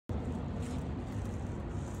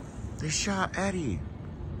They shot Eddie.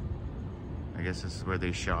 I guess this is where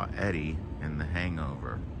they shot Eddie in The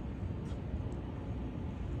Hangover.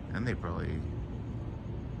 And they probably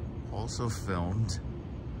also filmed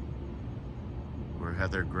where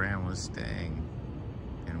Heather Graham was staying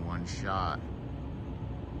in one shot.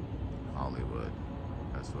 Hollywood.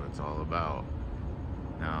 That's what it's all about.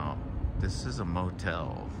 Now, this is a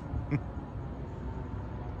motel.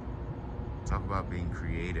 Talk about being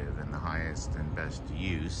creative and the highest and best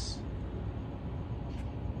use.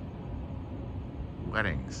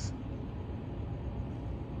 Weddings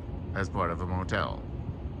as part of a motel.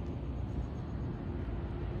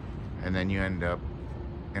 And then you end up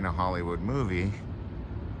in a Hollywood movie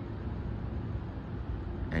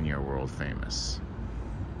and you're world famous.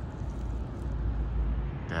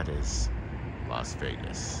 That is Las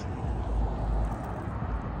Vegas.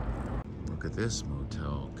 Look at this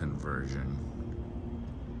motel conversion.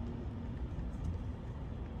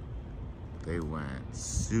 They went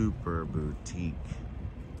super boutique.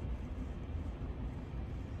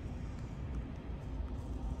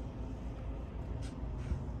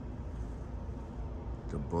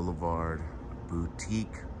 The Boulevard Boutique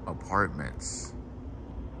Apartments.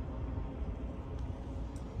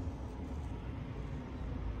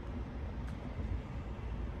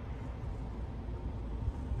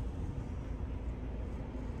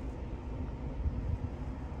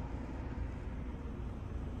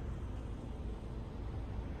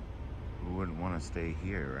 Who wouldn't want to stay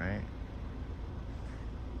here, right?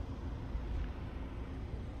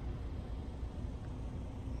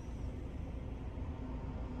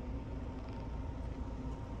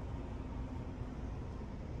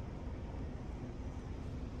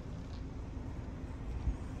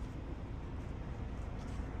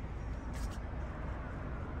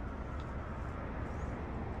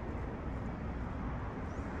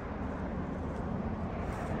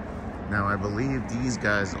 Now, I believe these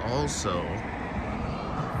guys also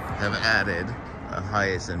have added a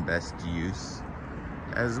highest and best use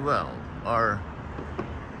as well. Or,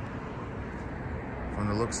 from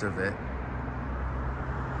the looks of it,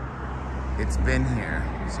 it's been here,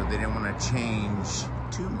 so they didn't want to change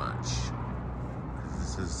too much.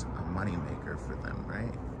 This is a moneymaker for them,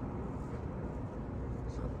 right?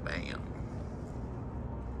 So, bam.